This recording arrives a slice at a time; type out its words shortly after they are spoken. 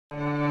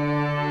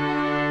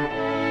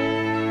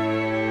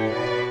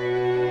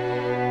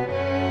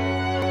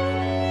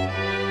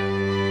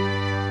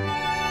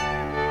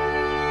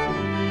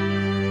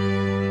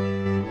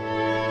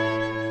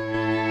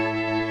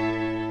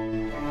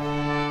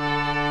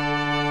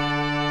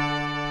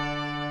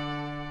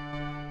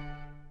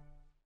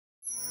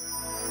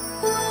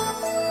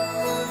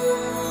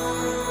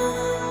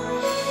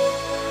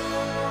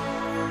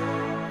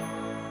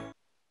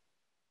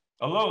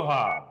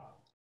Aloha.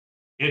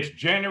 It's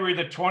January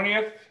the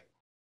 20th.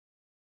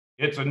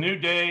 It's a new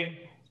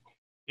day.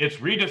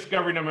 It's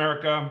Rediscovering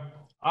America.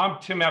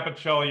 I'm Tim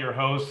Apicella, your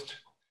host.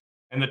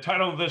 And the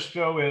title of this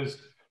show is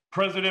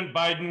President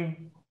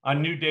Biden, A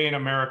New Day in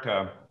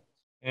America.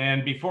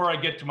 And before I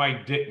get to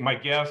my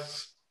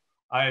guests,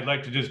 I'd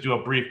like to just do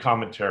a brief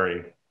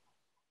commentary.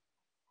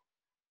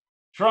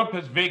 Trump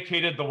has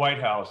vacated the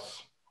White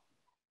House.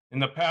 In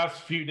the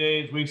past few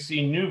days, we've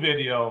seen new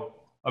video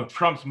of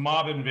Trump's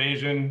mob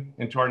invasion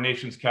into our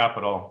nation's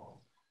capital.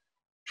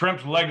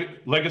 Trump's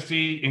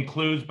legacy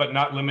includes, but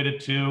not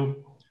limited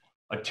to,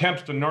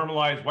 attempts to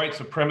normalize white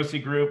supremacy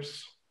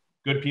groups,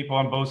 good people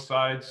on both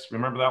sides,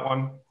 remember that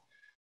one?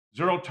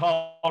 Zero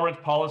tolerance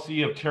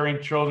policy of tearing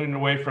children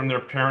away from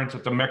their parents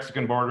at the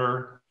Mexican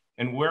border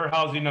and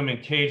warehousing them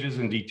in cages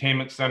and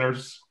detainment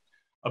centers,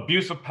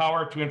 abuse of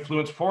power to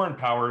influence foreign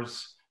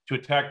powers to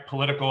attack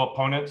political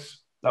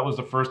opponents, that was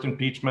the first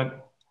impeachment.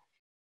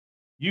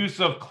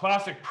 Use of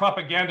classic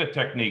propaganda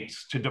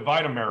techniques to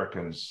divide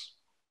Americans.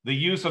 The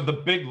use of the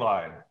big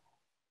lie,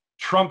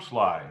 Trump's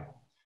lie.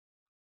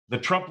 The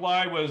Trump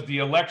lie was the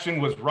election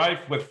was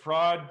rife with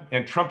fraud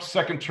and Trump's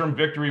second-term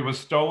victory was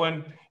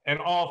stolen and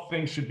all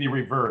things should be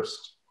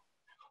reversed.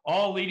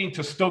 All leading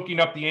to stoking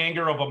up the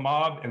anger of a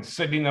mob and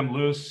setting them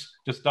loose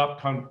to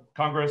stop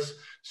Congress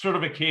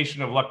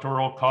certification of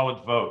electoral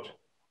college vote.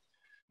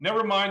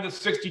 Never mind the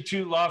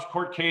 62 lost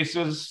court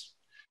cases,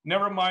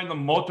 never mind the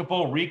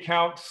multiple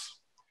recounts,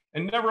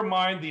 and never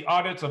mind the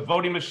audits of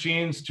voting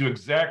machines to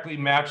exactly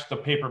match the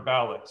paper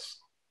ballots.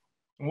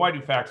 And why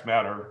do facts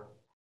matter?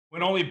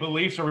 When only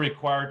beliefs are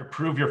required to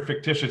prove your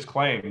fictitious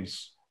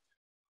claims.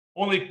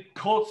 Only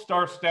cult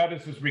star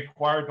status is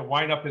required to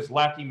wind up his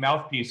lackey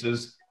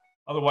mouthpieces,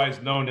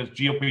 otherwise known as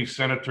GOP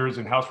senators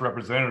and House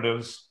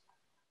representatives.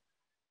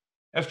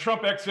 As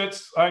Trump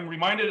exits, I'm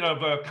reminded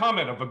of a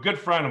comment of a good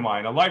friend of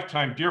mine, a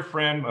lifetime dear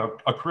friend,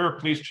 a career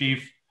police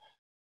chief.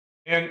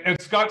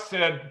 And Scott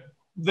said,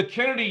 the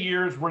Kennedy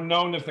years were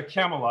known as the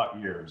Camelot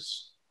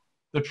years.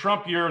 The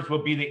Trump years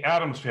will be the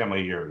Addams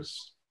Family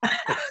years.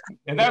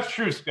 And that's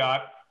true,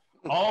 Scott.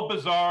 All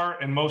bizarre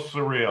and most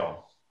surreal.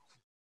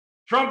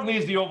 Trump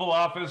leaves the Oval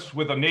Office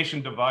with a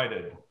nation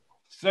divided.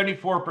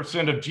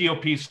 74% of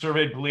GOP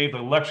surveyed believe the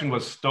election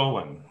was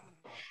stolen.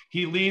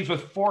 He leaves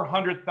with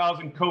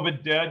 400,000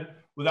 COVID dead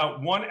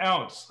without 1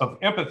 ounce of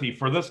empathy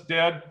for this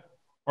dead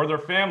or their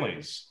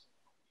families.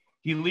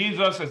 He leaves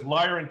us as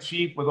liar in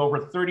chief with over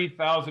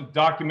 30,000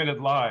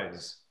 documented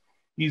lies.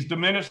 He's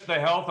diminished the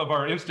health of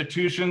our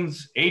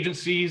institutions,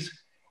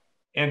 agencies,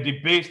 and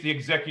debased the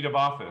executive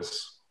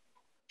office.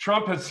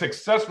 Trump has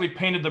successfully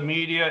painted the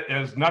media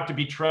as not to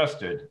be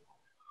trusted.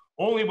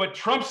 Only what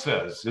Trump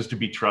says is to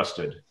be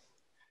trusted.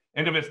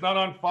 And if it's not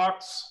on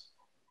Fox,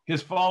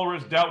 his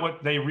followers doubt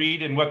what they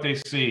read and what they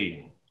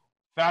see.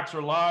 Facts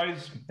are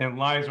lies and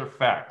lies are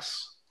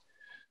facts.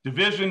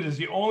 Division is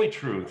the only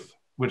truth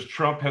which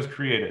Trump has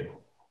created.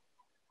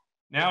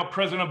 Now,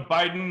 President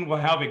Biden will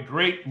have a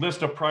great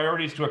list of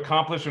priorities to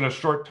accomplish in a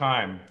short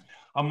time.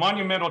 A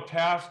monumental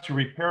task to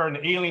repair an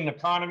ailing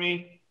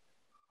economy,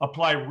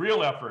 apply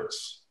real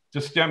efforts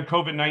to stem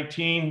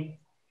COVID-19,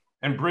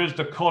 and bridge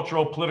the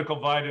cultural political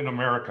divide in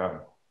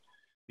America.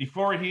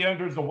 Before he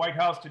enters the White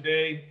House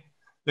today,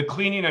 the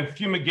cleaning and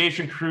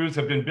fumigation crews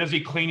have been busy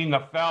cleaning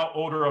the foul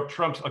odor of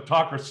Trump's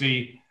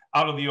autocracy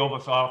out of the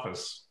Oval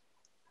Office.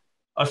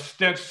 A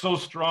stench so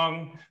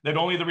strong that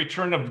only the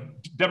return of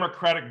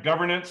democratic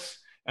governance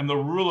and the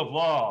rule of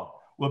law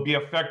will be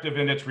effective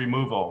in its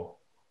removal.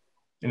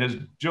 And as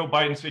Joe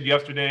Biden said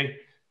yesterday,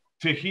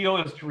 to heal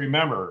is to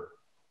remember.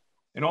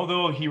 And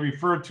although he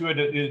referred to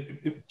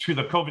it to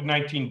the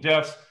COVID-19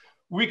 deaths,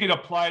 we could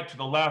apply it to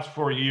the last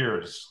 4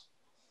 years.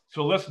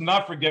 So let's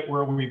not forget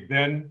where we've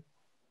been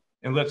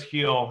and let's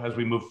heal as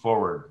we move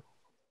forward.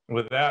 And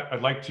with that,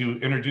 I'd like to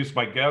introduce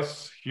my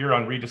guests here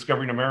on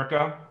Rediscovering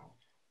America.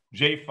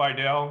 Jay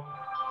Fidell,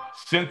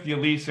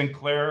 Cynthia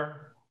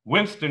Sinclair,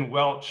 Winston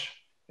Welch,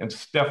 and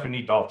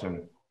Stephanie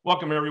Dalton.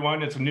 Welcome,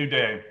 everyone. It's a new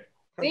day.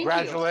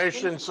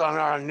 Congratulations on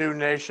our new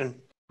nation.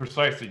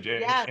 Precisely, Jay.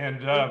 Yeah.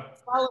 And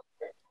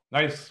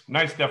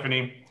nice,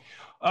 Stephanie.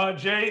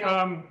 Jay,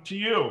 to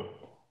you,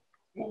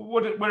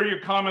 what are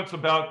your comments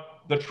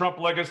about the Trump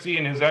legacy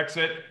and his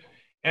exit,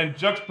 and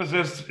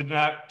juxtapose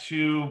that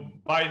to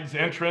Biden's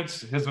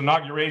entrance, his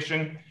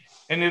inauguration,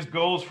 and his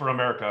goals for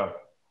America?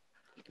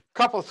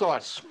 Couple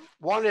thoughts.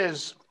 One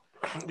is,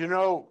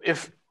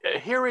 if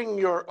hearing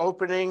your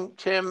opening,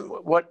 Tim,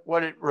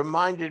 what it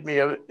reminded me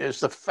of is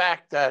the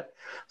fact that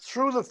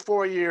through the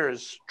 4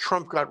 years,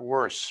 Trump got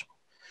worse.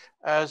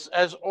 As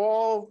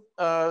all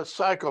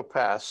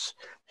psychopaths,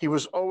 he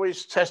was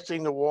always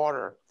testing the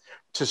water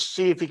to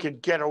see if he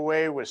could get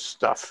away with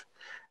stuff.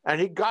 And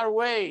he got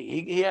away.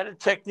 He had a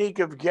technique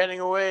of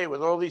getting away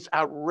with all these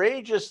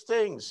outrageous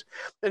things.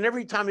 And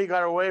every time he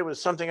got away with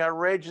something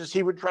outrageous,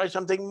 he would try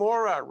something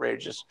more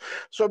outrageous.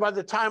 So by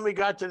the time we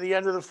got to the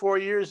end of the 4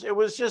 years, it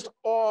was just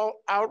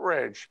all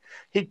outrage.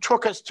 He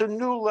took us to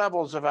new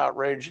levels of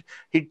outrage.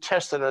 He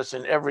tested us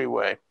in every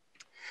way.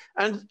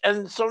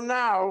 And so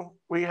now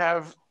we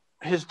have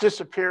his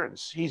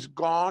disappearance. He's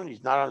gone.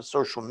 He's not on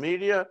social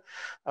media.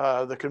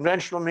 The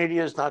conventional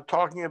media is not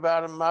talking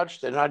about him much.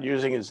 They're not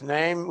using his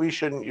name. We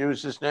shouldn't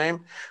use his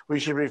name. We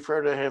should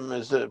refer to him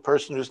as the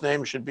person whose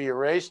name should be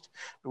erased.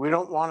 We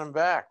don't want him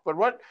back. But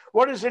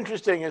what is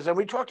interesting is, and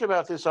we talked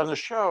about this on the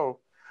show,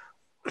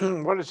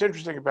 what is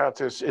interesting about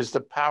this is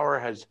the power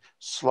has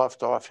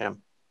sloughed off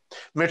him.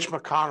 Mitch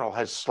McConnell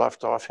has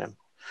sloughed off him.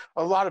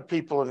 A lot of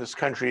people in this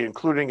country,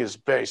 including his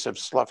base, have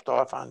sloughed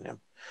off on him.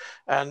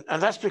 And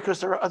that's because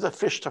there are other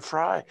fish to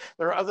fry.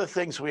 There are other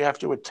things we have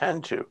to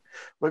attend to.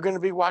 We're going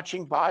to be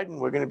watching Biden.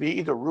 We're going to be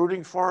either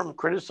rooting for him,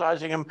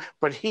 criticizing him,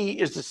 but he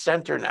is the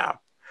center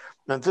now.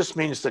 And this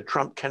means that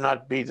Trump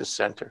cannot be the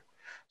center.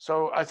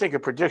 So I think a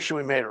prediction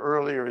we made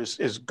earlier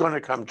is going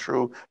to come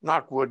true,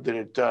 knock wood that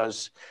it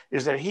does,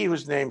 is that he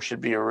whose name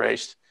should be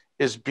erased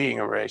is being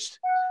erased.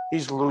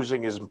 He's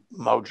losing his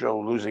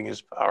mojo, losing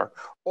his power,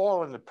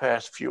 all in the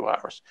past few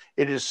hours.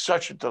 It is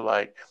such a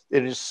delight.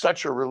 It is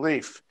such a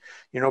relief.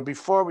 You know,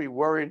 before we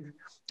worried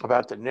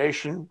about the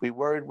nation, we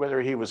worried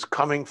whether he was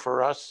coming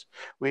for us.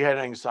 We had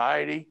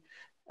anxiety.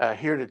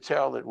 Here to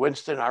tell that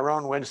Winston, our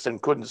own Winston,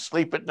 couldn't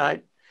sleep at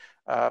night.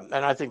 And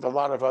I think a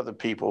lot of other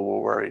people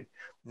were worried.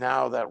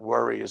 Now that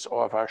worry is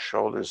off our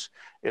shoulders.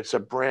 It's a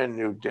brand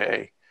new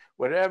day.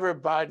 Whatever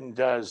Biden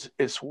does,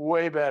 it's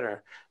way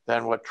better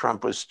than what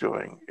Trump was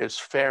doing. It's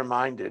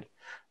fair-minded.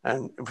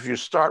 And if you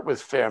start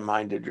with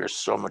fair-minded, you're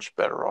so much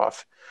better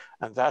off.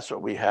 And that's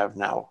what we have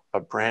now, a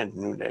brand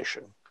new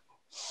nation.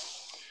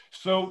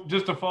 So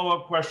just a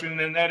follow-up question,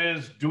 and that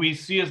is, do we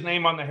see his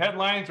name on the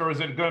headlines, or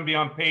is it going to be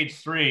on page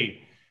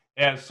 3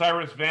 as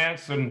Cyrus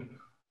Vance and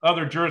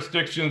other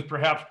jurisdictions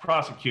perhaps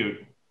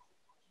prosecute?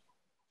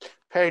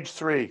 Page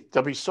 3.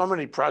 There'll be so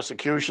many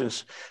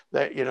prosecutions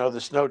that, you know,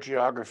 there's no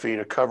geography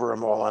to cover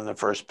them all on the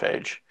first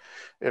page.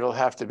 It'll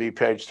have to be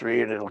page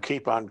 3, and it'll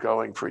keep on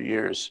going for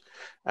years.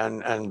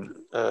 And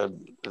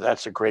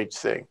that's a great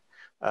thing.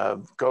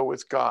 Go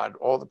with God.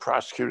 All the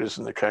prosecutors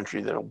in the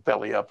country that'll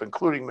belly up,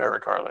 including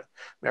Merrick Garland,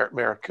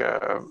 Merrick,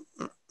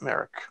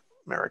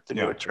 the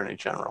new Attorney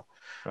General.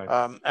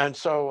 Right. And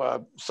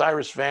so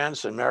Cyrus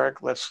Vance and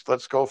Merrick,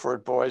 let's go for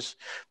it, boys,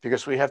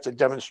 because we have to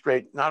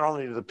demonstrate not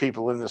only to the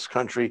people in this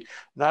country,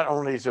 not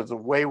only to the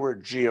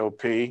wayward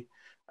GOP,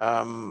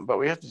 but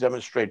we have to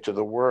demonstrate to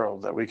the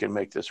world that we can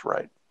make this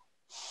right.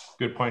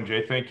 Good point,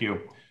 Jay. Thank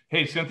you.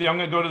 Hey, Cynthia, I'm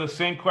going to go to the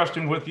same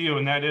question with you,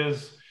 and that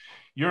is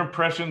your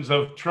impressions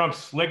of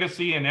Trump's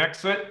legacy and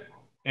exit,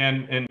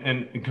 and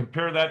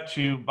compare that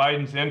to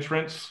Biden's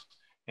entrance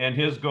and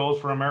his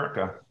goals for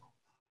America.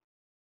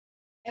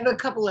 I have a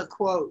couple of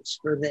quotes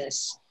for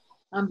this.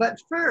 But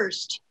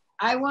first,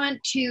 I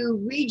want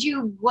to read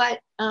you what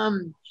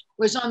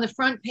was on the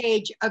front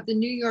page of the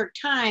New York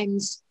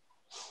Times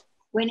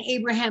when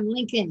Abraham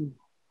Lincoln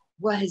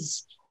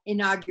was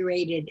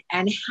inaugurated,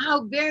 and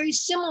how very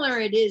similar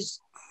it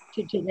is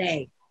to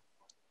today.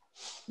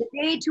 The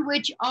day to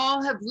which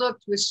all have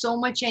looked with so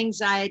much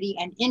anxiety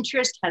and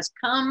interest has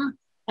come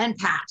and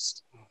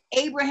passed.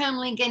 Abraham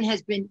Lincoln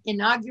has been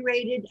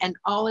inaugurated, and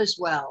all is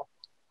well.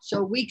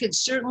 So we could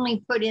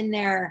certainly put in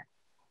there,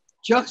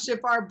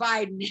 Joseph R.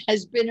 Biden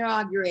has been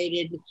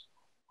inaugurated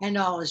and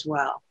all is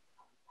well.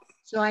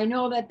 So I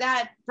know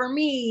that for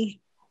me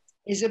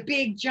is a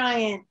big,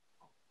 giant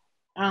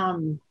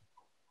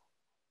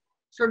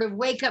sort of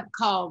wake-up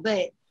call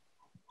that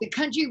the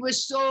country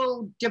was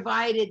so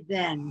divided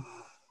then,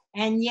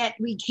 and yet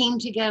we came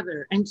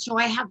together. And so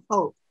I have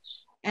hope,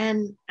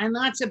 and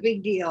that's a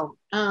big deal.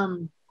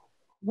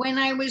 When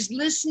I was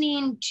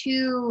listening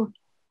to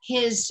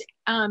his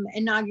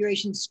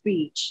inaugural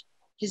speech,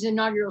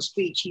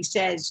 he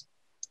says,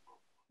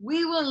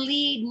 "We will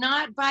lead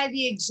not by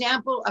the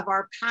example of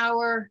our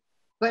power,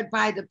 but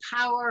by the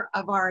power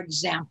of our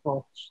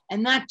example."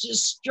 And that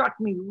just struck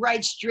me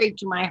right straight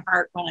to my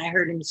heart when I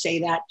heard him say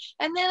that.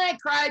 And then I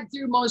cried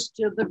through most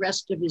of the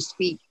rest of his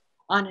speech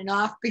on and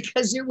off,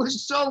 because it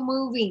was so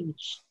moving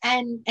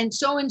and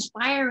so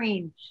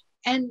inspiring.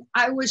 And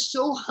I was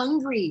so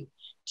hungry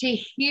to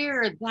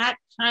hear that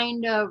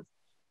kind of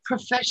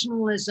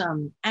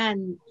professionalism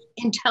and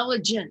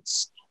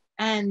intelligence.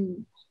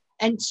 And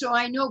so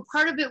I know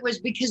part of it was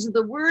because of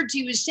the words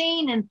he was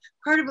saying, and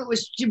part of it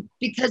was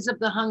because of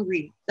the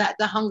hunger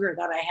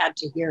that I had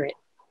to hear it.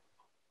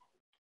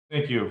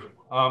 Thank you.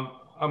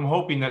 I'm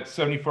hoping that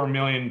 74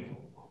 million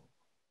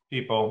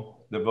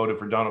people that voted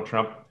for Donald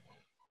Trump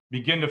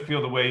begin to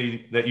feel the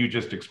way that you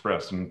just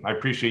expressed. And I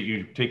appreciate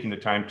you taking the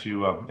time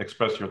to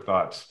express your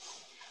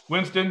thoughts.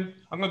 Winston,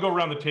 I'm going to go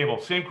around the table.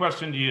 Same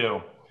question to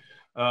you.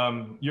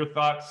 Your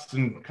thoughts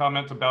and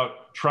comments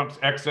about Trump's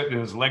exit and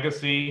his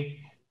legacy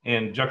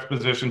in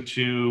juxtaposition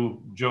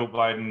to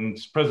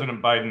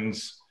President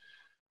Biden's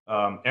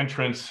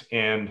entrance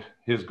and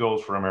his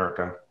goals for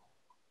America.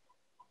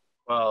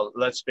 Well,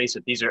 let's face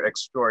it, these are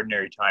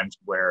extraordinary times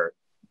where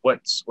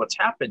what's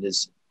happened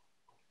is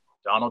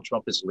Donald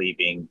Trump is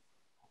leaving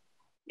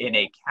in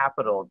a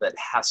capital that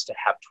has to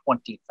have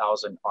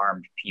 20,000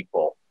 armed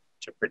people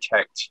to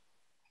protect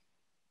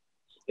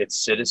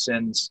its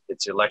citizens,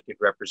 its elected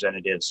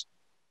representatives.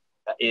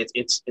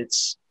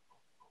 It's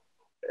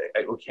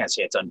we can't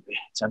say it's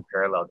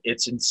unparalleled.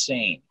 It's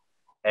insane.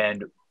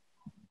 And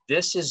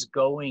this is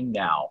going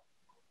now.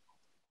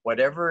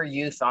 Whatever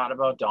you thought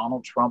about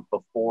Donald Trump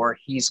before,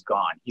 he's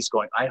gone. He's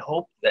going. I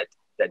hope that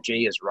Jay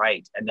is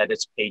right and that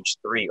it's page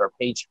 3 or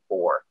page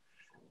 4.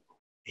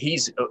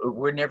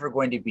 We're never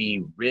going to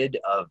be rid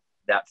of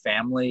that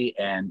family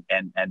and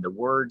the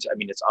words. I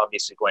mean, it's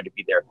obviously going to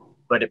be there,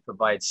 but it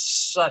provides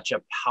such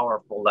a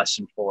powerful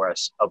lesson for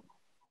us of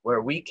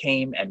where we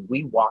came and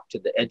we walked to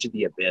the edge of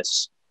the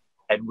abyss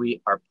and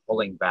we are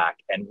pulling back,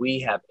 and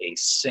we have a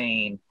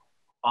sane,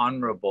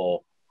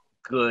 honorable,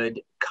 good,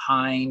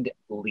 kind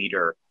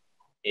leader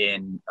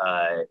in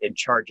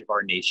charge of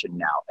our nation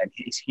now. And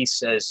he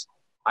says,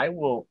 I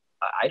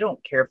don't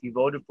care if you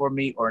voted for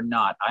me or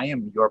not. I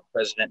am your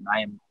president and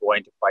I am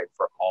going to fight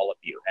for all of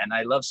you. And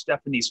I love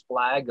Stephanie's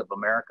flag of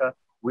America.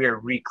 We are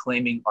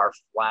reclaiming our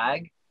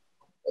flag.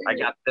 I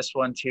got this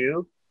one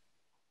too.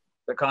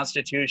 The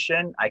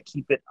Constitution, I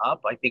keep it up.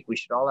 I think we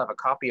should all have a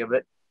copy of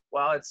it.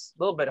 While it's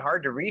a little bit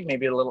hard to read,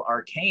 maybe a little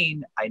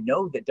arcane, I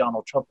know that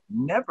Donald Trump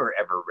never,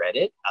 ever read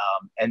it.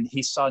 And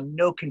he saw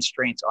no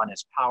constraints on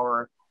his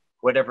power.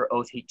 Whatever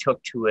oath he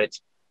took to it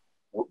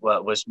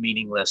was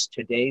meaningless.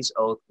 Today's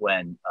oath,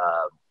 when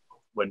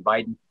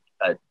Biden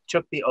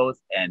took the oath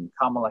and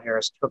Kamala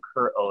Harris took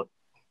her oath,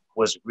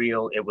 was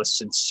real. It was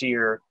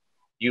sincere.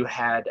 You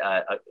had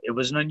it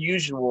was an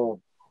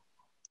unusual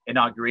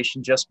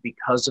inauguration just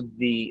because of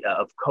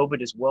of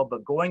COVID as well.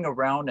 But going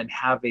around and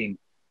having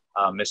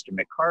Mr.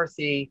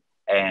 McCarthy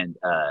and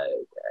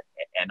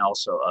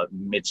also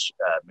Mitch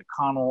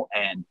McConnell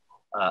and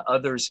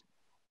others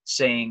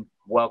saying,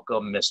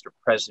 "Welcome, Mr.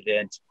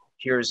 President.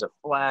 Here's a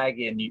flag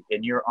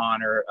in your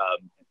honor,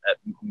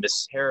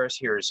 Ms. Harris.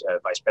 Here's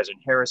Vice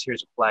President Harris.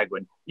 Here's a flag."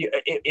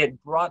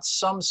 It brought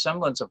some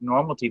semblance of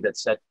normality that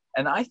said,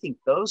 and I think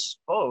those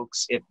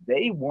folks, if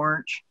they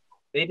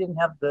didn't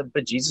have the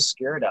bejesus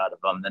scared out of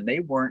them, then they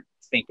weren't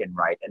thinking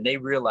right. And they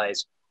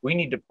realized we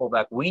need to pull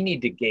back. We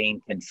need to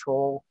gain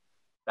control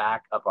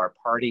back of our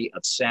party,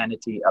 of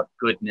sanity, of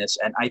goodness.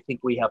 And I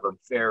think we have a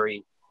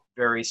very,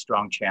 very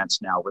strong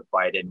chance now with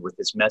Biden, with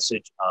his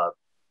message of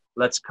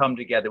let's come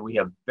together. We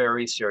have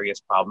very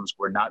serious problems.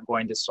 We're not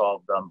going to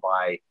solve them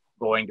by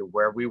going to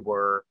where we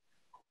were.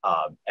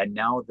 And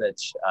now that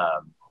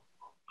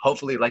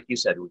hopefully, like you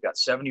said, we've got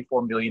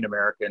 74 million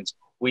Americans,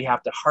 we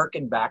have to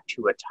hearken back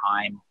to a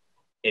time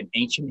in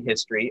ancient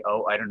history,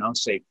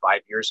 say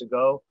 5 years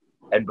ago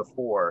and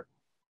before,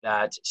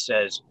 that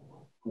says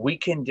we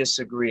can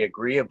disagree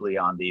agreeably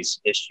on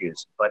these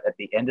issues, but at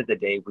the end of the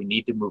day, we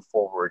need to move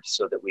forward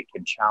so that we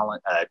can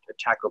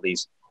tackle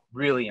these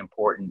really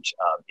important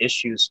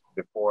issues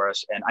before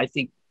us. And I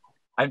think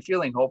I'm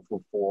feeling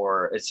hopeful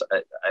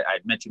I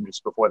mentioned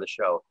this before the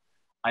show.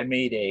 I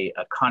made a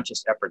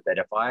conscious effort that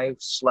if I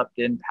slept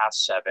in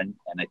past 7,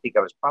 and I think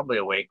I was probably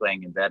awake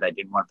laying in bed, I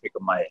didn't want to pick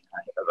up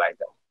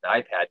the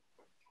iPad,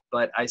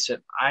 but I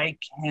said, I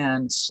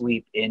can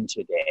sleep in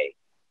today.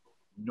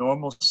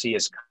 Normalcy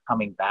is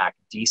coming back.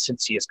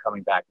 Decency is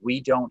coming back.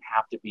 We don't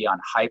have to be on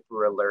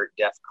hyper alert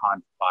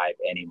DEFCON 5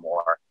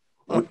 anymore.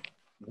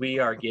 We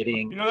are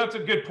getting... That's a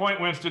good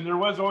point, Winston. There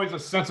was always a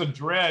sense of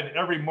dread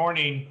every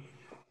morning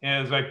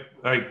as I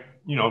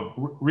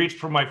reached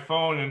for my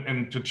phone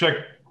and to check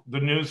the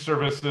news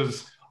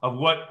services of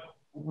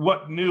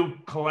what new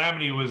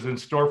calamity was in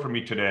store for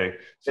me today.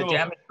 The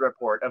damage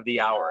report of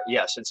the hour,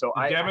 yes. And so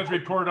damage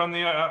report on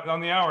the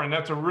hour, and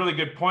that's a really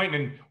good point.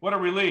 And what a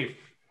relief.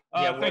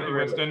 Thank you,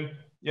 Winston.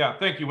 Yeah,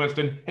 thank you,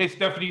 Winston. Hey,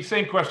 Stephanie,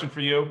 same question for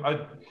you.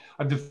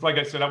 I just, like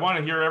I said, I want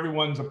to hear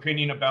everyone's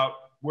opinion about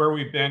where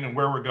we've been and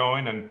where we're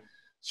going, and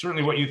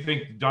certainly what you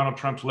think Donald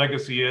Trump's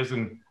legacy is,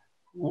 and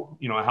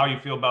how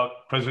you feel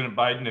about President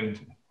Biden, and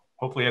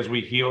hopefully as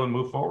we heal and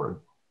move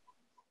forward.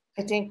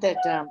 I think that,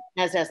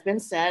 as has been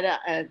said,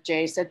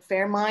 Jay said,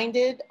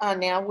 fair-minded.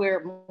 Now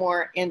we're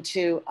more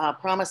into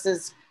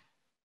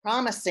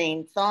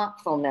promising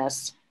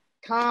thoughtfulness,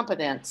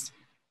 competence,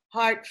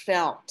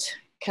 heartfelt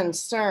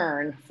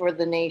concern for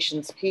the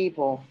nation's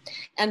people,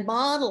 and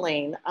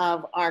modeling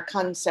of our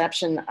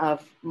conception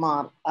of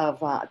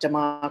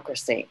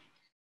democracy.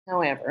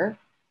 However,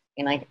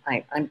 and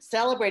I'm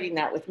celebrating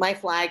that with my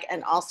flag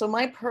and also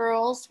my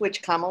pearls,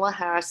 which Kamala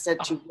Harris said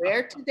to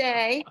wear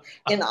today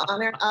in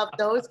honor of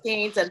those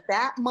gains and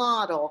that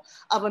model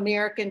of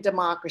American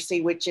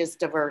democracy, which is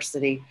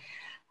diversity.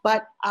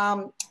 But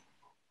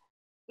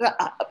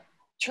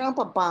Trump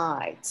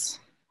abides.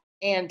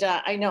 And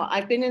I know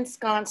I've been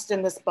ensconced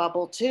in this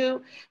bubble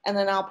too, and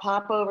then I'll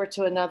pop over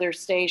to another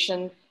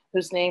station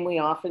whose name we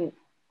often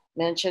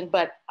mention,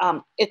 but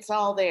it's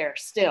all there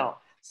still.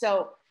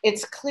 So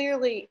it's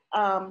clearly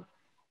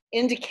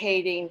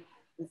indicating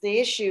the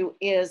issue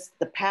is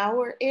the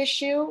power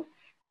issue,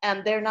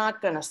 and they're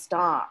not going to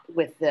stop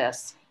with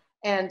this.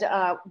 And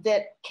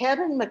that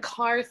Kevin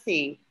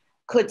McCarthy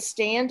could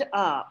stand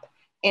up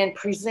and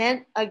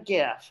present a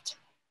gift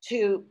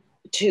to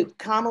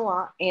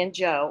Kamala and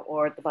Joe,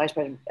 or the vice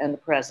president and the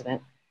president,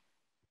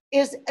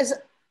 is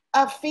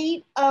a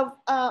feat of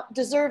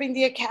deserving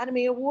the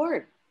Academy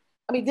Award.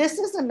 I mean, this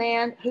is a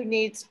man who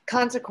needs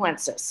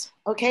consequences,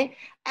 okay?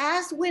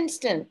 As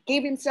Winston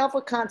gave himself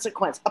a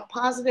consequence, a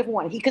positive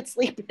one, he could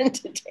sleep in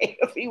today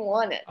if he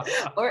wanted,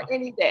 or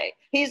any day.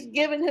 He's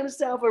given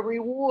himself a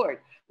reward.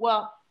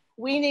 Well,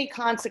 we need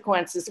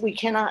consequences. We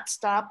cannot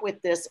stop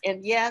with this.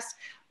 And yes,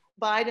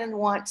 Biden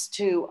wants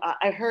to,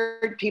 I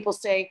heard people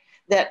say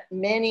that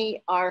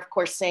many are, of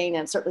course, saying,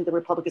 and certainly the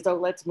Republicans, oh,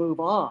 let's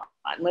move on.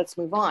 Let's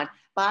move on.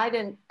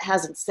 Biden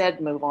hasn't said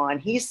move on.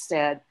 He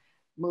said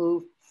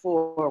move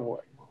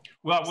forward.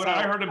 Well, what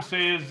I heard him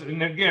say is,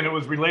 and again, it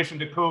was relation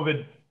to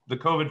COVID, the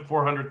COVID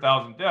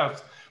 400,000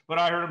 deaths, but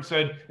I heard him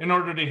said, in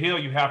order to heal,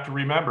 you have to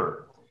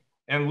remember.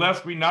 And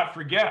lest we not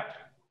forget.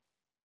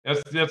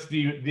 That's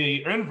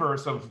the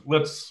inverse of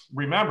let's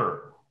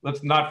remember,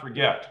 let's not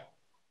forget.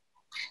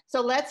 So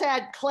let's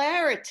add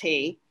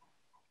clarity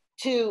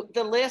to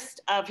the list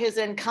of his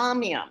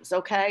encomiums,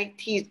 okay?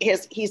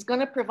 He's going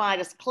to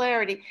provide us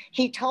clarity.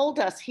 He told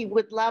us he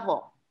would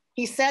level.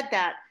 He said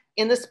that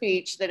in the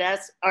speech, that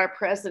as our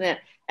president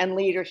and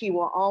leader, he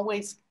will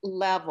always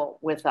level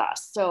with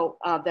us. So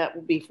that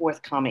will be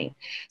forthcoming.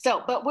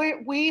 So, but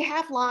we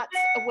have lots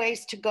of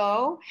ways to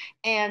go,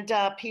 and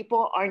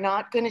people are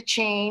not going to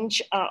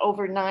change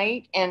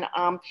overnight, and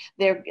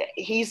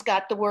he's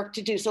got the work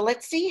to do. So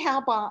let's see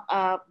how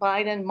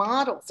Biden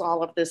models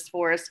all of this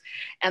for us,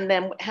 and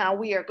then how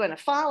we are going to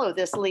follow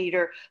this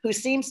leader who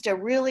seems to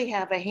really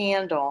have a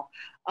handle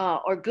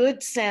or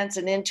good sense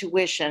and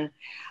intuition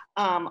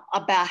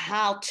about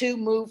how to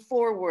move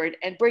forward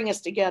and bring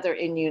us together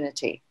in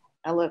unity.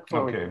 I look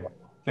forward. Okay,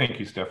 thank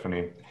you,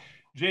 Stephanie.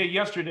 Jay,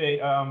 yesterday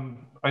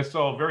I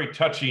saw a very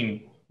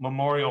touching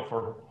memorial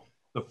for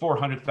the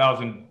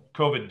 400,000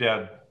 COVID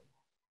dead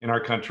in our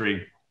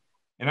country.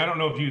 And I don't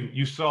know if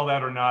you saw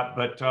that or not,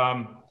 but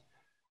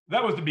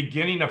that was the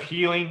beginning of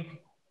healing,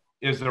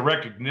 is the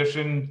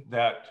recognition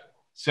that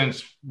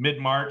since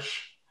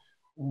mid-March,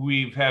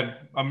 we've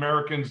had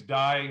Americans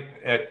die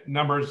at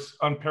numbers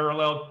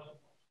unparalleled,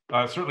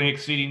 certainly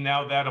exceeding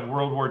now that of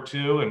World War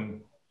II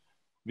and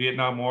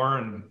Vietnam War.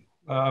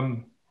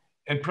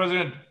 And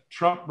President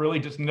Trump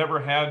really just never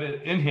had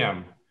it in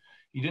him.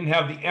 He didn't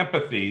have the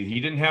empathy. He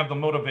didn't have the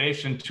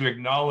motivation to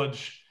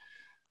acknowledge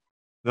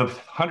the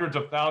hundreds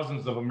of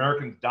thousands of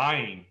Americans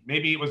dying.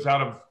 Maybe it was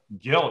out of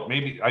guilt,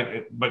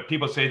 but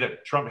people say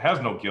that Trump has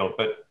no guilt,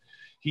 but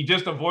he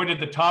just avoided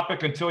the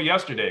topic until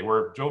yesterday,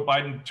 where Joe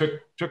Biden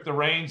took the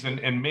reins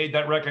and made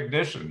that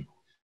recognition.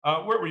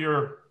 What were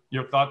your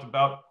thoughts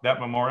about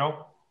that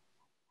memorial?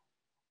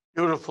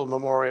 Beautiful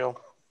memorial,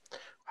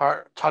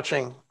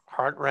 touching,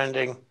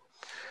 heart-rending.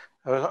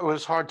 It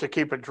was hard to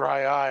keep a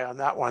dry eye on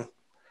that one.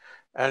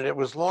 And it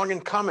was long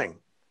in coming.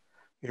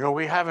 You know,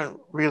 we haven't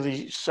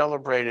really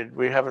celebrated,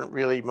 we haven't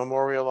really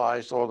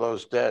memorialized all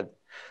those dead.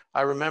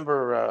 I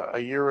remember a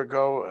year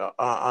ago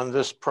on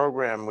this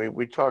program,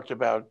 we talked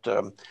about,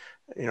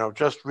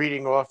 just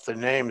reading off the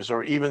names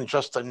or even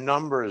just the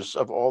numbers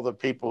of all the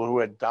people who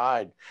had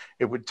died.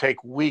 It would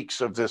take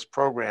weeks of this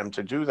program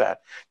to do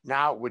that.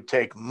 Now it would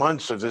take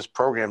months of this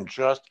program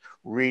just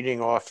reading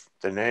off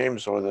the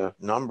names or the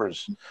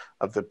numbers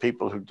of the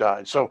people who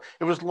died. So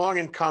it was long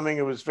in coming.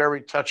 It was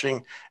very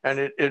touching. And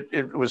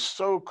it was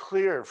so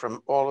clear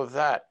from all of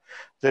that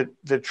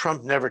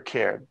Trump never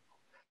cared,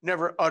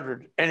 never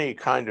uttered any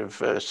kind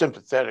of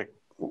sympathetic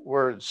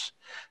words.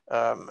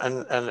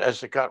 And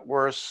as it got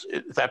worse,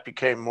 that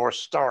became more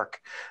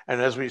stark. And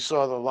as we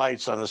saw the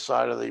lights on the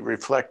side of the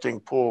reflecting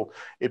pool,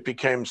 it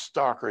became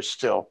starker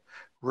still.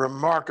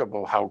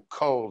 Remarkable how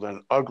cold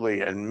and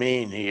ugly and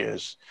mean he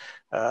is.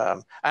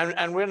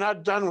 And we're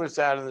not done with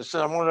that. And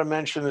I want to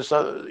mention this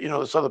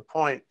other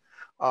point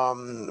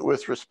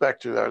with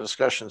respect to our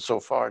discussion so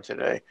far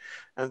today.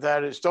 And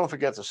that is, don't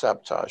forget the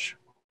sabotage.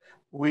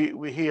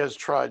 He has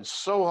tried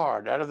so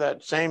hard out of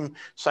that same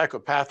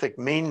psychopathic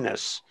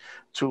meanness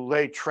to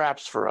lay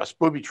traps for us,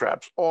 booby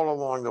traps, all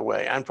along the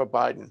way, and for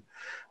Biden.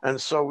 And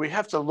so we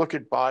have to look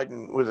at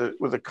Biden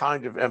with a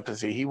kind of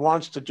empathy. He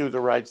wants to do the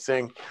right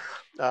thing.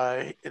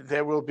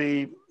 There will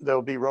be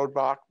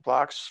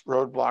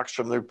roadblocks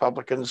from the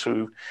Republicans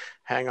who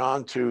hang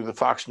on to the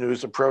Fox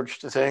News approach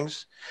to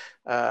things,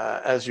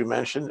 as you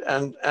mentioned,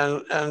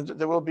 and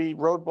there will be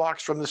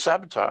roadblocks from the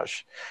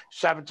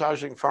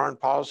sabotaging foreign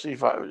policy,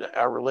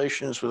 our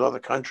relations with other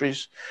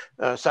countries,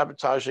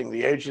 sabotaging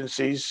the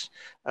agencies,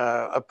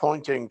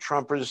 appointing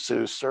Trumpers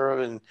to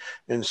serve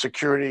in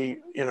security,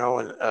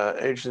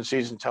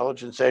 agencies,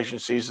 intelligence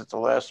agencies at the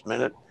last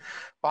minute.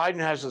 Biden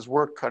has his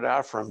work cut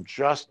out for him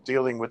just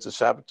dealing with the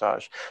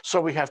sabotage. So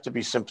we have to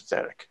be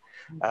sympathetic.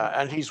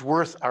 And he's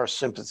worth our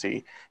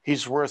sympathy.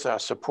 He's worth our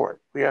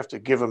support. We have to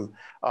give him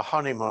a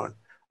honeymoon,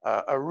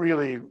 a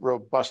really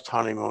robust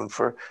honeymoon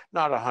for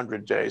not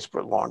 100 days,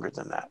 but longer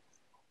than that.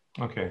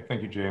 Okay,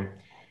 thank you, Jay.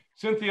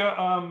 Cynthia,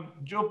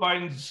 Joe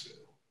Biden's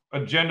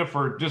agenda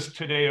for just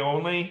today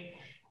only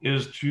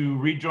is to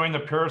rejoin the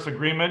Paris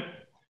Agreement,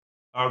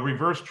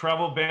 reverse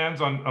travel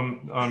bans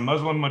on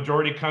Muslim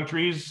majority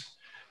countries,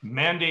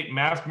 mandate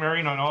mask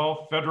wearing on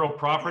all federal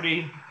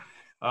property,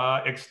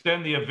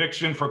 extend the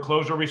eviction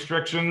foreclosure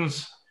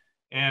restrictions,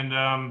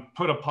 and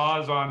put a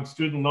pause on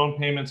student loan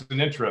payments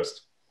and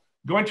interest.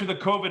 Going to the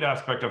COVID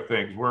aspect of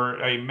things,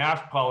 where a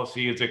mask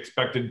policy is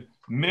expected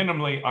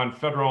minimally on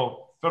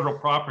federal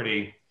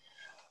property,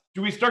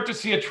 do we start to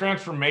see a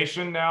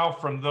transformation now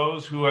from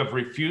those who have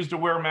refused to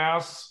wear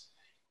masks?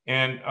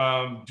 And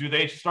do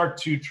they start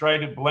to try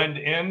to blend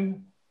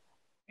in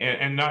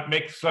and not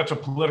make such a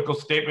political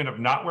statement of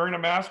not wearing a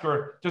mask?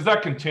 Or does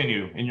that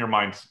continue in your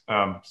mind,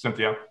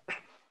 Cynthia?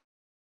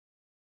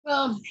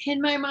 Well,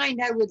 in my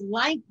mind, I would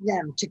like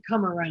them to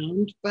come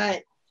around,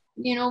 but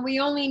we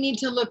only need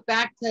to look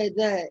back to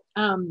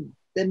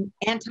the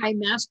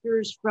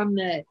anti-maskers from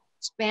the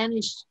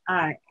Spanish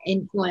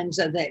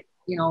influenza that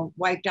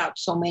wiped out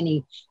so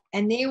many,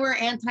 and they were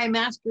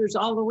anti-maskers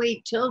all the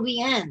way till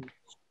the end.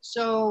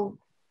 So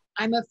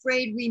I'm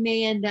afraid we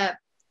may end up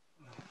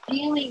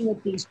dealing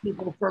with these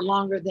people for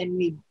longer than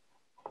we'd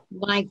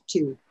like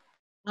to.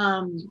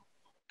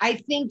 I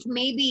think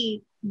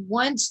maybe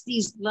once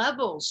these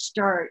levels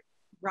start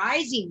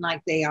rising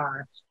like they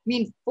are,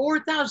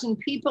 4,000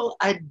 people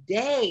a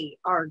day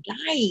are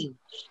dying.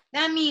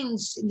 That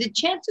means the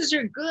chances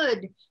are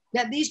good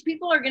that these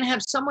people are going to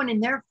have someone in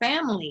their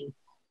family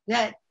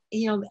that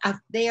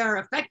they are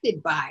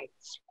affected by.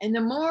 And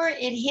the more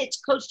it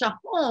hits close to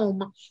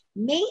home,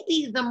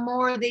 maybe the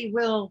more they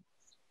will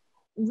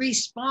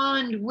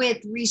respond with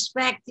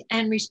respect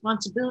and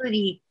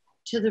responsibility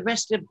to the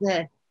rest of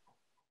the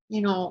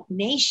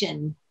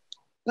nation.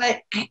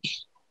 But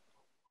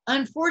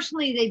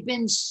unfortunately, they've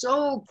been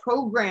so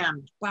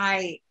programmed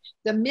by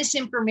the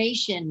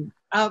misinformation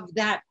of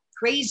that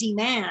crazy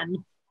man,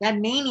 that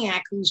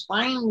maniac who's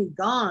finally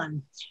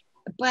gone.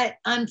 But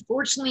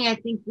unfortunately, I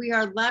think we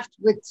are left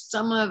with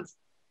some of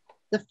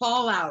the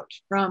fallout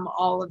from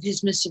all of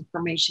his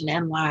misinformation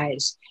and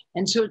lies.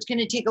 And so it's going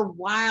to take a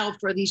while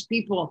for these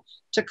people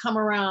to come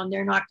around.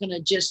 They're not going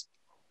to just,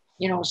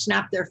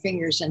 snap their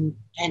fingers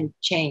and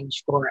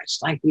change for us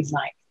like we'd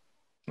like.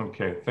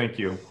 Okay, thank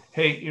you.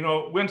 Hey,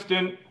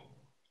 Winston,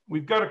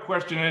 we've got a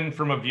question in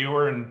from a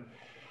viewer, and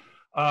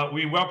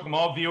we welcome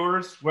all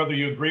viewers, whether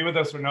you agree with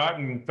us or not.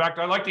 And in fact,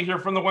 I'd like to hear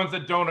from the ones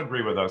that don't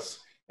agree with us.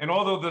 And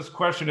although this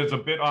question is a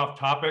bit off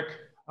topic,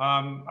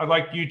 I'd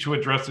like you to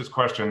address this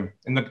question,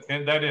 and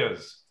that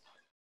is,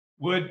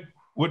 would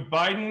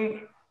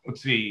Biden,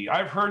 let's see,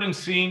 I've heard and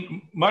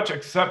seen much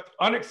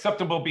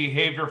unacceptable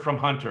behavior from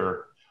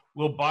Hunter.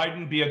 Will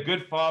Biden be a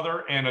good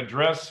father and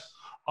address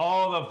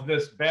all of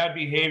this bad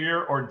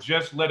behavior, or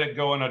just let it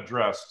go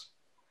unaddressed?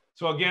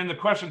 So again, the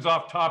question's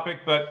off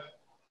topic, but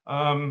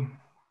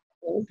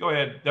go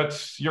ahead.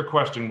 That's your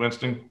question,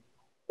 Winston.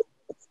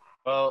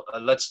 Well,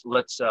 let's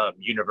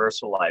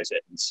universalize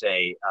it and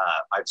say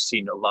I've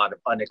seen a lot of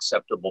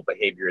unacceptable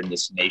behavior in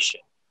this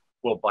nation.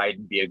 Will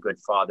Biden be a good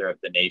father of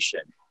the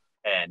nation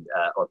and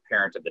or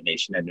parent of the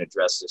nation and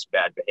address this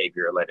bad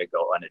behavior or let it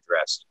go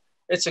unaddressed?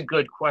 It's a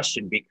good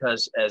question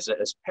because as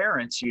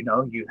parents, you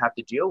have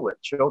to deal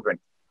with children.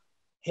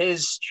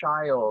 His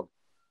child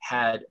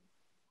had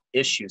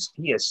issues.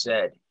 He has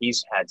said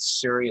he's had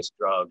serious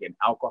drug and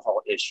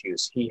alcohol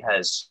issues. He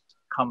has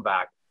come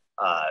back.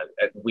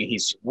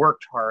 He's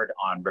worked hard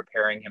on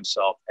repairing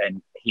himself,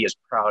 and he is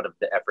proud of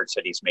the efforts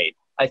that he's made.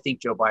 I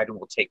think Joe Biden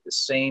will take the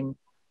same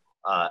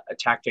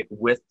tactic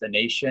with the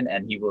nation,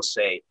 and he will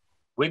say,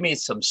 we made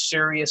some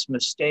serious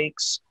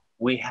mistakes.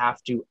 We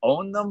have to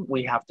own them.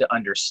 We have to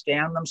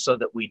understand them so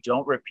that we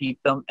don't repeat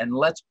them. And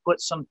let's put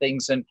some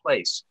things in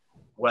place,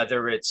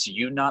 whether it's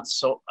you not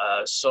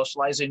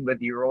socializing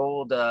with your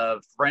old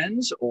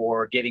friends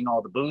or getting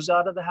all the booze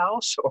out of the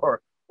house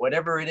or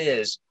whatever it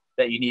is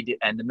that you need to,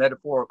 and the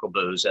metaphorical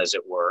booze, as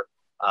it were.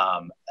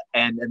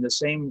 And the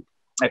same,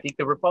 I think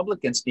the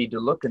Republicans need to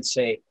look and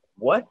say,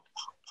 what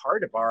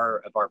part of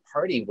our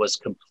party was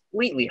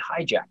completely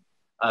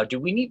hijacked? Do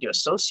we need to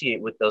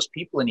associate with those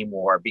people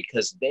anymore?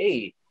 Because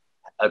they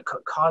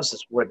caused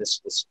us where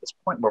this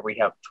point where we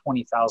have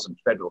 20,000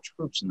 federal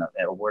troops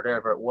or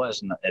whatever it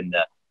was in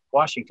the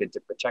Washington to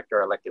protect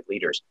our elected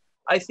leaders.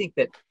 I think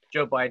that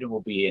Joe Biden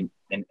will be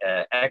an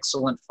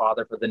excellent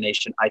father for the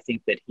nation. I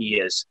think that he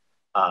is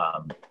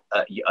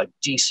a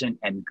decent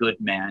and good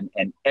man,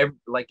 and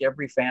like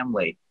every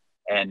family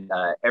and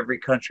every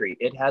country,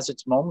 it has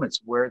its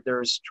moments where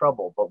there's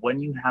trouble. But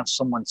when you have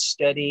someone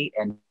steady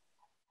and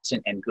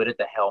good at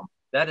the helm,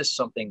 that is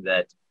something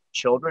that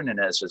children, and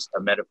as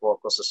a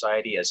metaphorical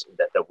society, as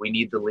that we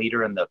need the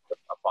leader and the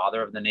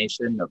father of the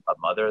nation, a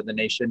mother of the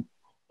nation,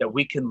 that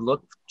we can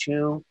look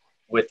to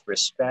with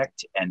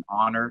respect and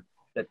honor.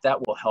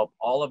 That will help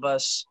all of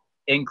us,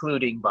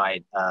 including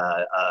by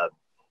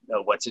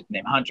what's his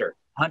name, Hunter.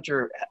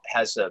 Hunter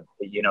has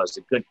is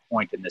a good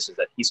point in this, is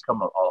that he's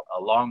come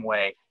a long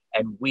way,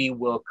 and we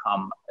will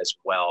come as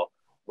well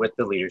with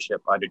the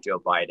leadership under Joe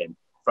Biden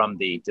from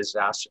the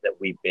disaster that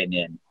we've been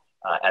in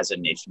as a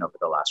nation over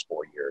the last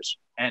 4 years.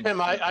 And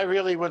Tim, I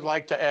really would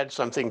like to add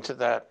something to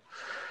that.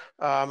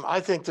 I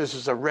think this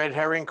is a red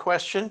herring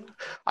question.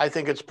 I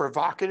think it's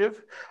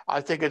provocative. I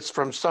think it's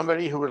from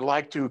somebody who would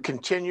like to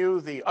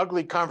continue the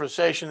ugly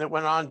conversation that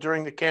went on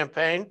during the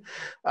campaign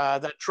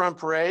that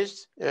Trump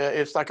raised.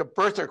 It's like a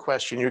birther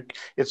question.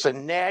 It's a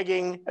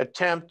nagging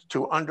attempt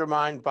to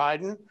undermine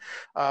Biden.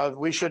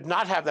 We should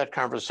not have that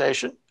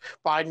conversation.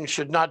 Biden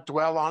should not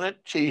dwell on it.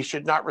 He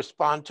should not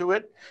respond to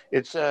it.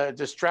 It's a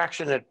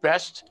distraction at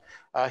best.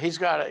 He's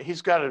got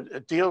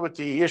to deal with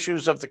the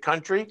issues of the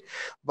country.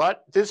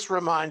 But this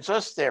reminds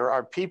us there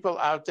are people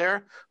out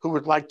there who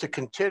would like to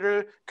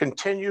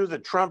continue the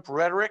Trump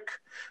rhetoric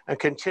and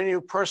continue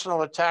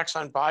personal attacks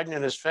on Biden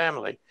and his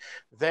family.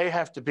 They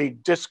have to be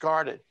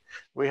discarded.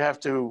 We have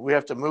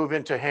to move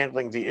into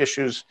handling the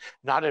issues,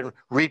 not in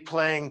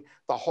replaying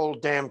the whole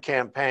damn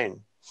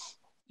campaign.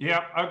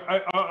 Yeah,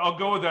 I'll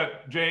go with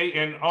that, Jay.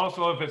 And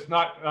also, if it's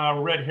not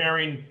red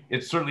herring,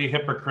 it's certainly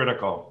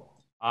hypocritical.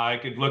 I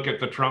could look at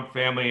the Trump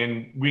family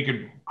and we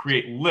could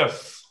create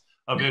lists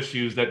of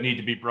issues that need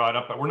to be brought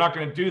up, but we're not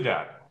going to do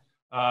that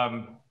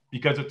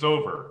because it's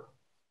over.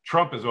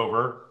 Trump is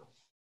over.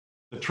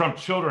 The Trump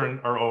children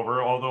are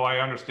over, although I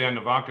understand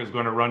Ivanka is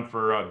going to run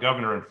for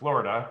governor in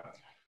Florida.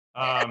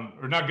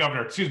 Or not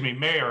governor, excuse me,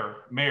 mayor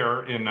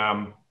in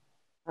one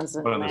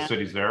of the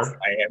cities there.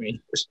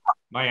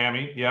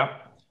 Miami, yeah.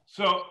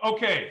 So,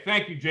 okay,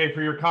 thank you, Jay,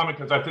 for your comment,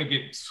 because I think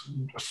it's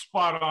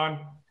spot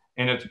on.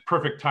 And it's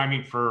perfect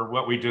timing for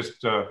what we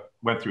just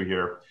went through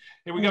here.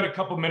 Hey, we got a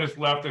couple minutes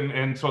left.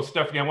 And so,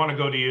 Stephanie, I want to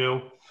go to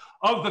you.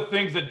 Of the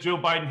things that Joe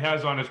Biden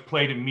has on his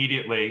plate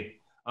immediately,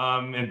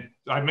 and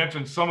I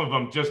mentioned some of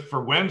them just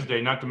for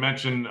Wednesday, not to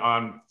mention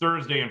on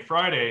Thursday and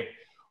Friday,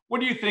 what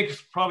do you think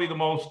is probably the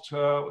most,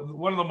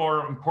 one of the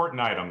more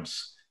important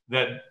items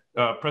that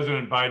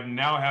President Biden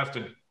now has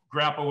to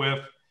grapple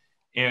with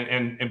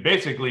and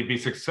basically be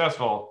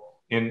successful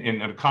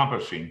in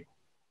accomplishing?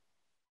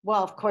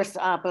 Well, of course,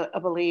 I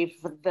believe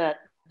that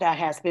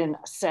has been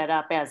set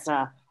up as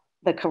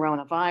the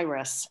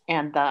coronavirus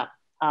and the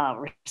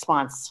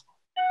response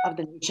of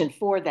the nation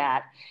for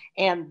that,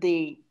 and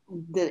the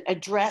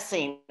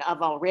addressing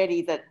of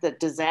already the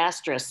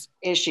disastrous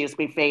issues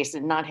we face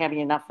in not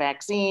having enough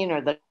vaccine, or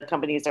the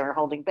companies are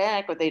holding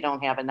back, or they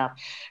don't have enough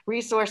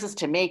resources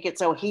to make it.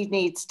 So he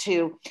needs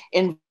to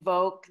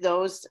invoke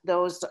those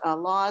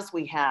laws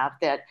we have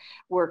that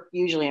work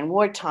usually in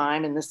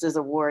wartime, and this is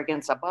a war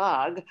against a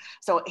bug.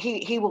 So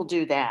he will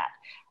do that.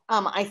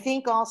 I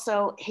think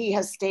also he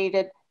has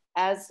stated,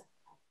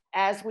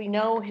 as we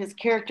know his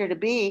character to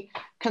be,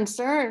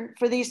 concern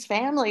for these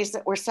families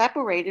that were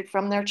separated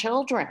from their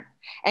children.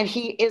 And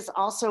he is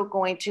also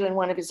going to, in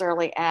one of his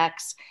early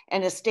acts,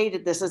 and has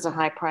stated this is a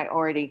high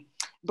priority,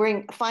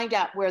 find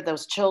out where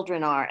those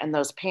children are and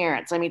those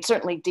parents. I mean,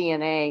 certainly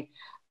DNA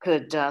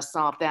could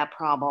solve that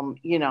problem,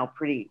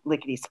 pretty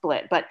lickety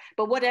split. But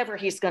whatever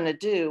he's going to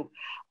do,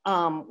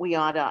 we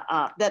ought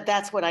to,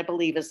 that's what I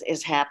believe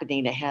is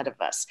happening ahead of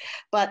us.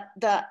 But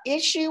the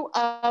issue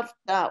of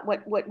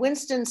what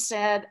Winston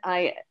said,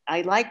 I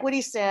like what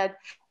he said,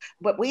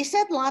 but we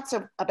said lots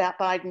about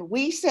Biden.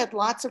 We said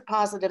lots of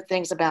positive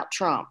things about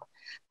Trump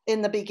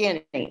in the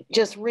beginning,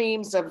 just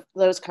reams of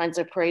those kinds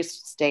of praise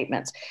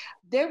statements.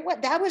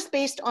 That was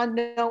based on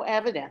no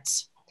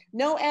evidence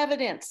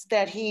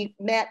that he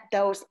met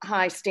those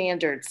high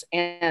standards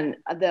and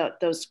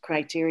those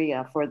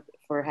criteria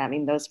for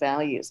having those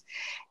values.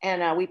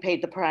 And we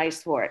paid the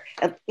price for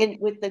it.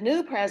 With the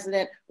new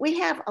president, we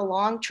have a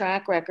long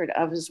track record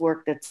of his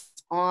work that's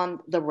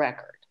on the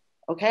record.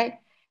 Okay.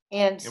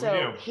 And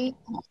so it's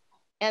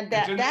in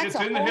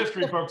the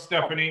history book,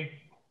 Stephanie.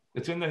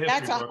 It's in the history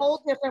book. That's a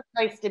whole different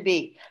place to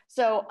be.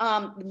 So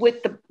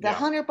with the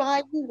Hunter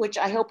Biden, which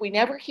I hope we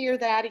never hear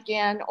that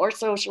again, or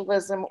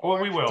socialism.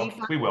 We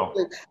will.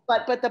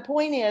 But the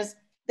point is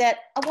that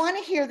I want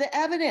to hear the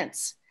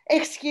evidence.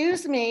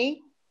 Excuse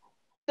me,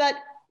 but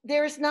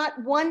there's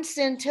not one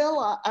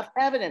scintilla of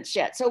evidence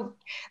yet. So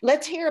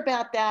let's hear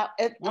about that.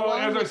 Well,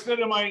 as I said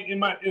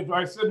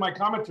in my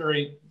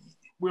commentary,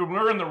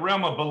 we're in the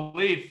realm of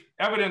belief.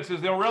 Evidence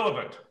is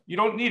irrelevant. You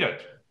don't need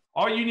it.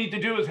 All you need to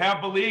do is have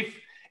belief,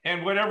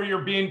 and whatever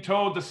you're being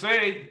told to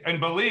say and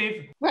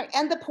believe. Right.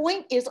 And the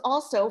point is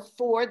also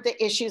for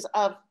the issues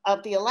of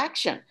the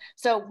election.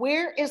 So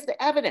where is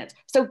the evidence?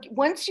 So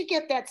once you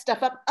get that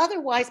stuff up,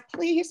 otherwise,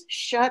 please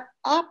shut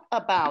up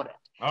about it.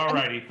 All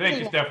righty. Thank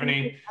you,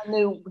 Stephanie. A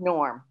new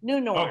norm.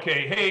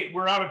 Okay. Hey,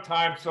 we're out of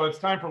time. So it's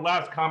time for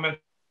last comments.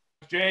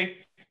 Jay,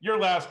 your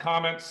last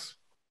comments.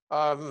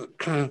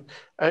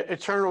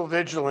 Eternal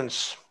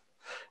vigilance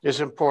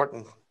is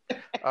important.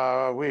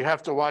 We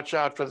have to watch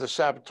out for the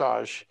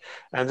sabotage.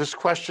 And this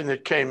question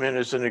that came in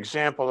is an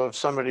example of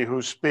somebody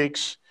who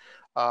speaks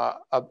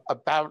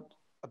about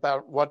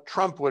what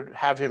Trump would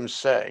have him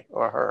say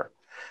or her.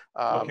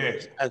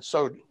 Okay. And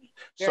so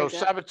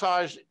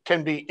sabotage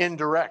can be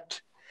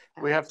indirect.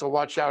 We have to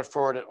watch out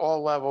for it at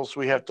all levels.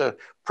 We have to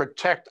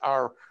protect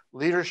our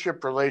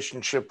leadership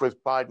relationship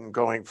with Biden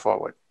going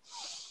forward.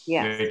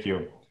 Yes. Thank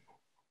you.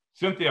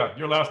 Cynthia,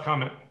 your last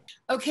comment.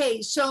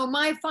 Okay, so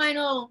my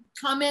final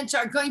comments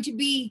are going to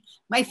be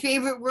my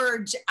favorite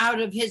words out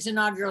of his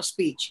inaugural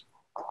speech.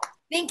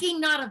 Thinking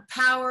not of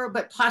power,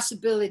 but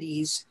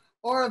possibilities,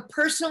 or of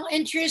personal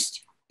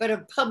interest, but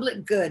of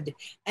public good.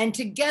 And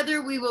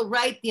together we will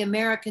write the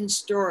American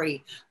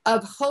story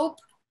of hope,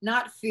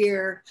 not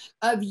fear,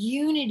 of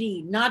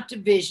unity, not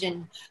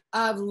division,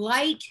 of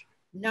light,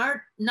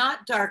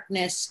 not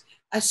darkness,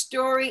 a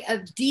story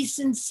of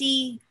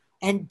decency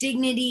and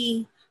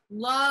dignity,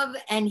 love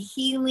and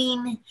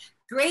healing,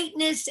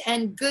 greatness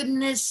and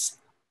goodness.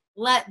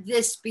 Let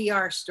this be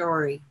our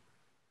story.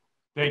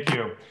 Thank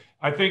you.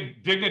 I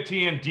think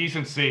dignity and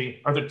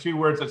decency are the two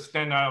words that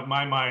stand out in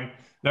my mind.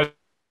 That's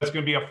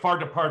going to be a far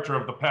departure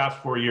of the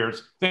past 4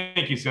 years.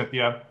 Thank you,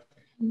 Cynthia.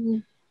 Mm-hmm.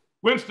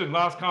 Winston,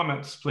 last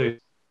comments, please.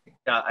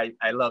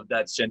 I love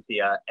that,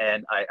 Cynthia.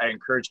 And I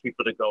encourage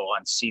people to go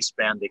on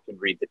C-SPAN. They can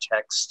read the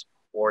text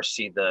or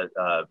see the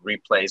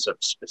replays of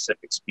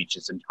specific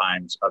speeches and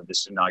times of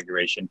this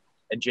inauguration.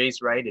 And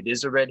Jay's right, it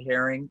is a red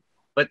herring,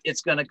 but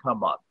it's going to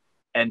come up.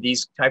 And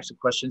these types of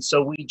questions.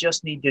 So we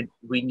just need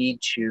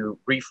to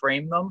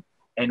reframe them,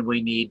 and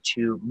we need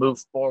to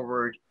move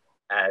forward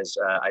as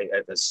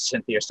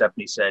Cynthia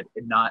Stephanie said,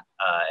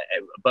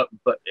 but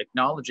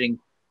acknowledging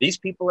these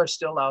people are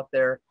still out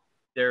there.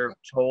 They're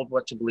told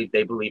what to believe.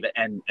 They believe it.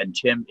 And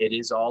Tim, it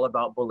is all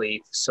about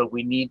belief. So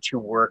we need to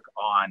work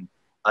on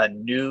a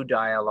new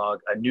dialogue,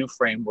 a new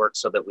framework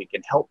so that we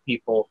can help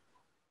people,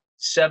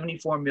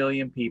 74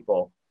 million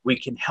people, we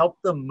can help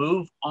them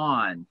move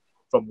on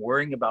from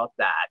worrying about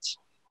that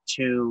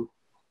to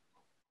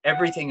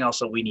everything else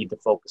that we need to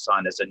focus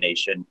on as a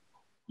nation,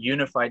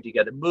 unified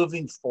together,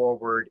 moving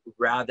forward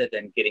rather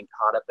than getting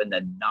caught up in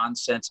the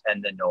nonsense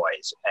and the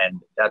noise.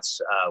 And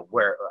that's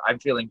where I'm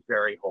feeling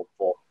very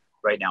hopeful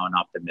right now and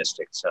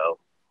optimistic. So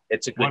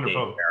it's a good day in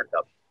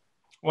America.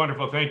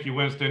 Wonderful. Thank you,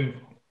 Winston.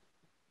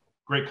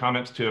 Great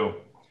comments too.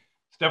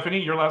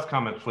 Stephanie, your last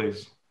comment,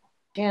 please.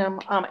 Tim,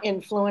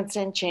 influence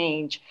and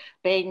change.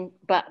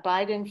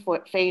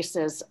 Biden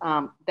faces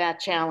that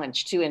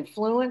challenge to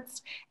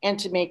influence and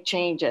to make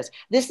changes.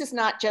 This is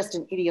not just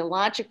an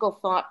ideological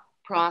thought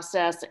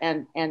process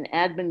and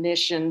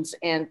admonitions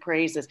and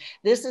praises.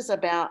 This is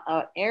about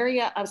an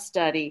area of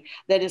study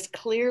that is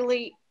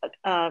clearly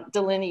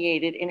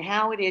delineated in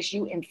how it is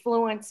you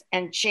influence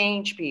and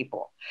change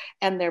people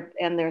and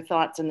their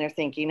thoughts and their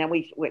thinking. And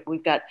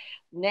we've got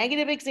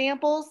negative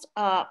examples,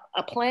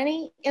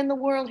 plenty in the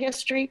world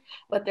history,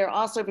 but there are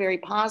also very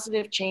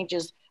positive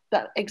changes,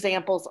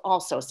 examples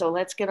also. So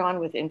let's get on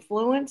with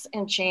influence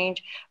and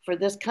change for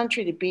this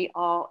country to be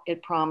all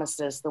it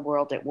promises the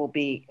world it will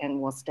be,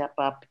 and we'll step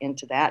up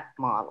into that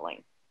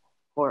modeling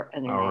for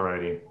an American. All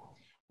righty.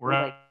 We're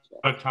out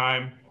of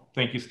time.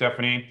 Thank you,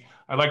 Stephanie.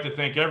 I'd like to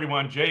thank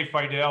everyone, Jay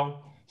Fidell,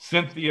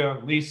 Cynthia,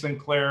 Lee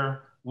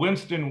Sinclair,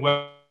 Winston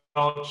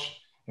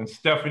Welch, and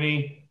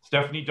Stephanie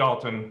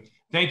Dalton.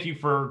 Thank you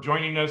for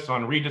joining us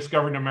on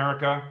Rediscovering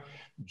America.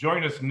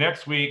 Join us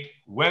next week,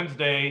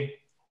 Wednesday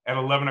at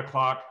 11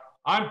 o'clock.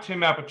 I'm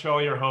Tim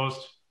Apicella, your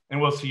host, and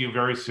we'll see you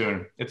very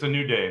soon. It's a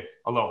new day.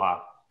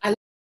 Aloha.